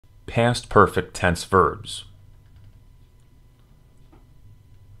Past perfect tense verbs.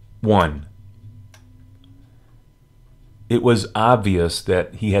 1. It was obvious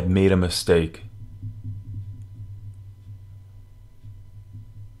that he had made a mistake.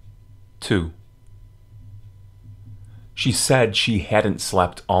 2. She said she hadn't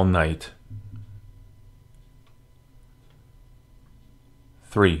slept all night.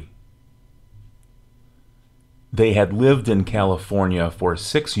 3. They had lived in California for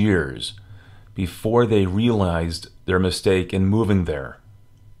 6 years before they realized their mistake in moving there.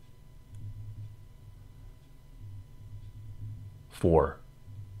 4.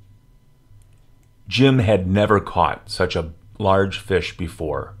 Jim had never caught such a large fish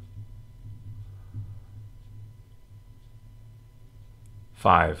before.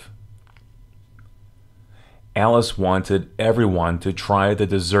 5. Alice wanted everyone to try the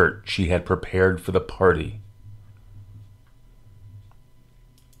dessert she had prepared for the party.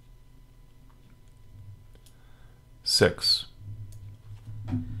 6.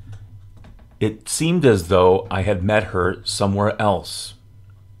 It seemed as though I had met her somewhere else.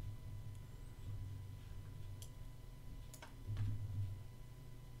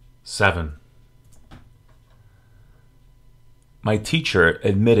 7. My teacher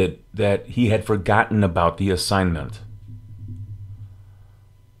admitted that he had forgotten about the assignment.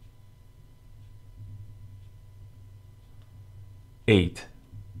 8.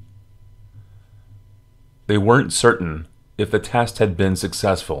 They weren't certain if the test had been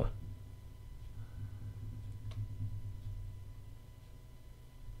successful.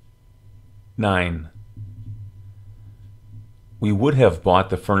 9. We would have bought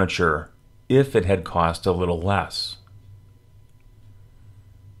the furniture if it had cost a little less.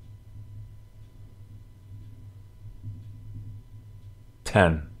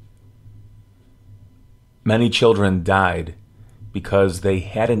 10. Many children died because they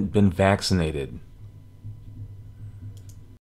hadn't been vaccinated.